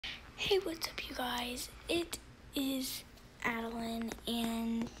Hey, what's up, you guys? It is Adeline,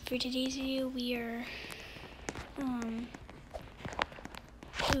 and for today's video, we are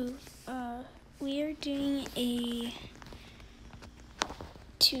doing a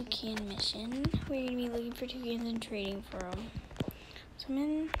Toucan mission. We're gonna be looking for toucans and trading for them. So I'm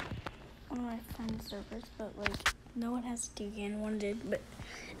in one of my friend's servers, but like no one has a toucan. One did, but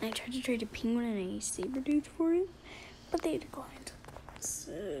and I tried to trade a penguin and a saber dude for it, but they declined.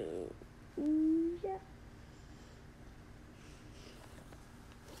 So yeah.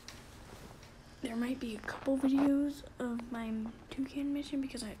 There might be a couple videos of my toucan mission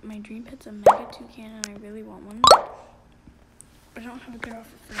because my dream pet's a mega toucan and I really want one. But I don't have a good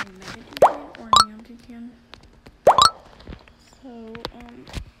offer for a mega toucan or a neon toucan. So,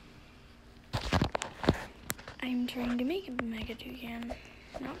 I'm trying to make a mega toucan.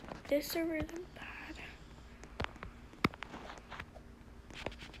 No, this server isn't bad.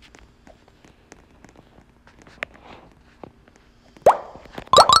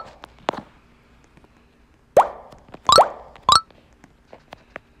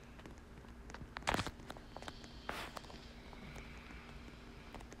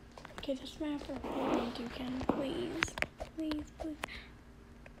 Okay, this map for a toucan, please. Please, please.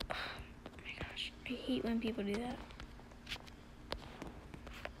 Oh my gosh, I hate when people do that.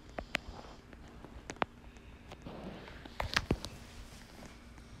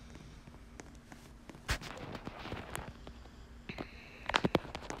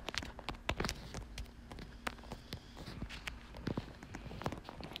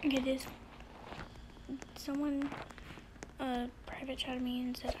 Okay, this someone private chatted me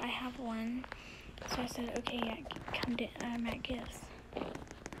and said I have one, so I said okay, yeah, come to at gifts.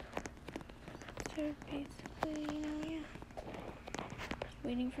 So basically, yeah, just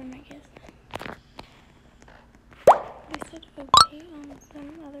waiting for my gifts. They said okay on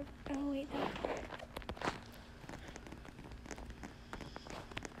some other. Oh wait,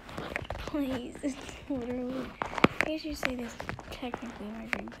 please, it's literally. I usually say this technically my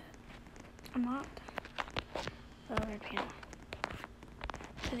dream pet. I'm not. The other panel.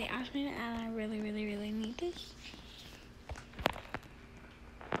 So they asked me to add, and I really need this.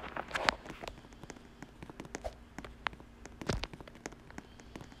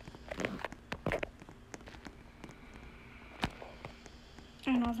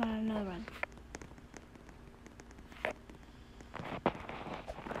 And also have another one.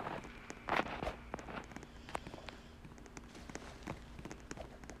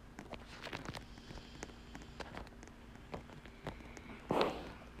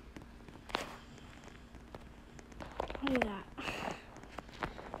 I'll do that.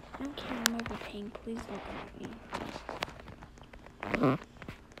 I don't care, I'm overpaying. Please look at me.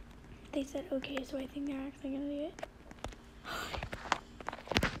 They said okay, so I think they're actually gonna do it.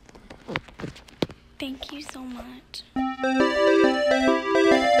 Thank you so much.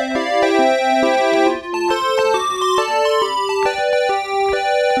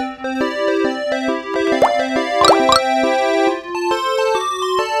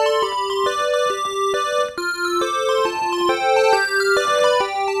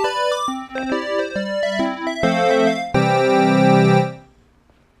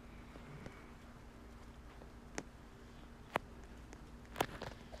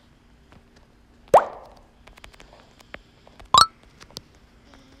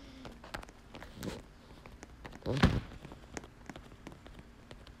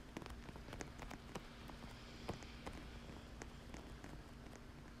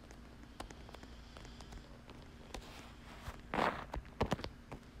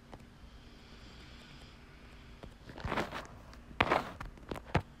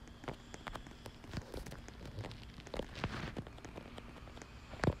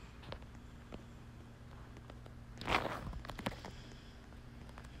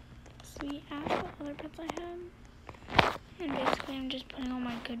 We asked what other pets I had, and basically I'm just putting all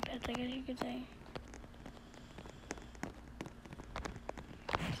my good pets, I guess you could say.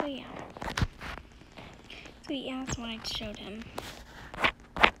 So yeah. So he asked what I showed him.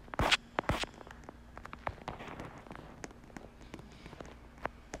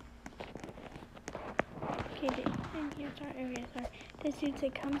 Okay, in here, sorry. This dude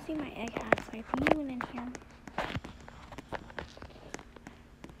said, come see my egg hatch, so I think he went in here.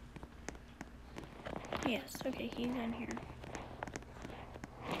 Yes, okay, he's in here.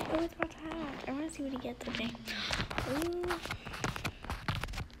 Oh, it's about to hatch. I want to see what he gets, okay. Ooh.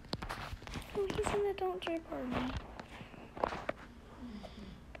 Oh, he's in the don't trip party.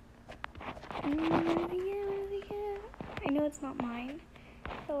 What does he get? I know it's not mine,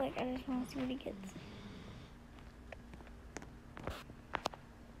 but like, I just want to see what he gets.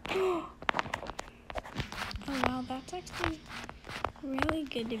 It's actually really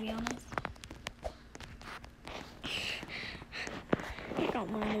good, to be honest. I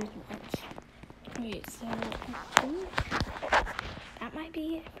don't mind those much. Okay, so I think that might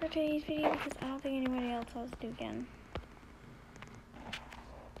be it for today's video because I don't think anybody else has Toucan.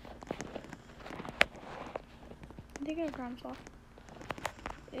 I think I promise off.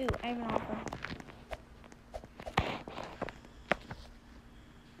 Ooh, I have an offer.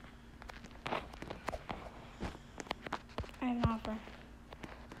 I have an offer.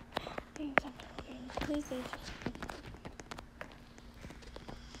 Thanks, please do.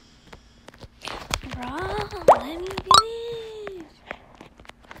 Bro, let me finish.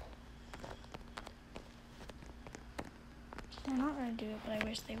 They're not gonna do it, but I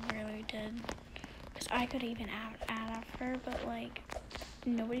wish they really did. Because I could even add after, but like,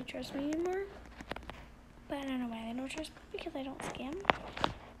 nobody trusts me anymore. But I don't know why they don't trust me, because I don't scam.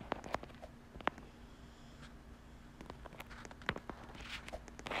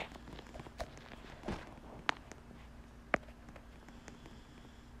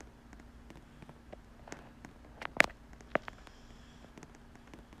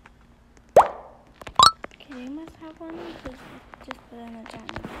 Okay, they must have one, because just put in the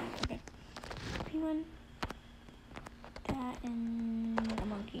chat. Okay. Penguin, that, and a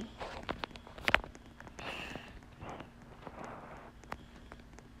monkey.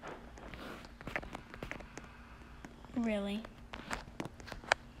 Really?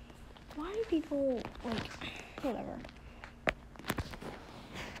 Why do people, like, whatever.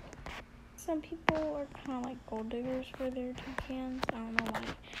 Some people are kind of like gold diggers for their toucans. I don't know why.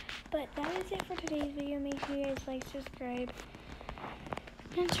 But that is it for today's video. Make sure you guys like, subscribe,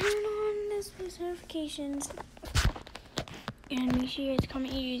 and turn on those post notifications. And make sure you guys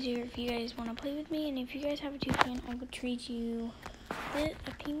comment your user if you guys want to play with me. And if you guys have a toucan, I will treat you this,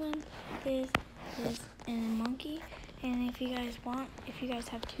 a penguin, this, and a monkey. And if you guys want, if you guys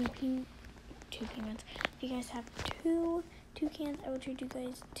have two penguins, if you guys have two toucans, I will treat you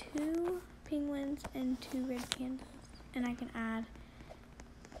guys 2 penguins and 2 red pandas. And I can add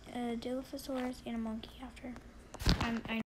a Dilophosaurus and a monkey after. I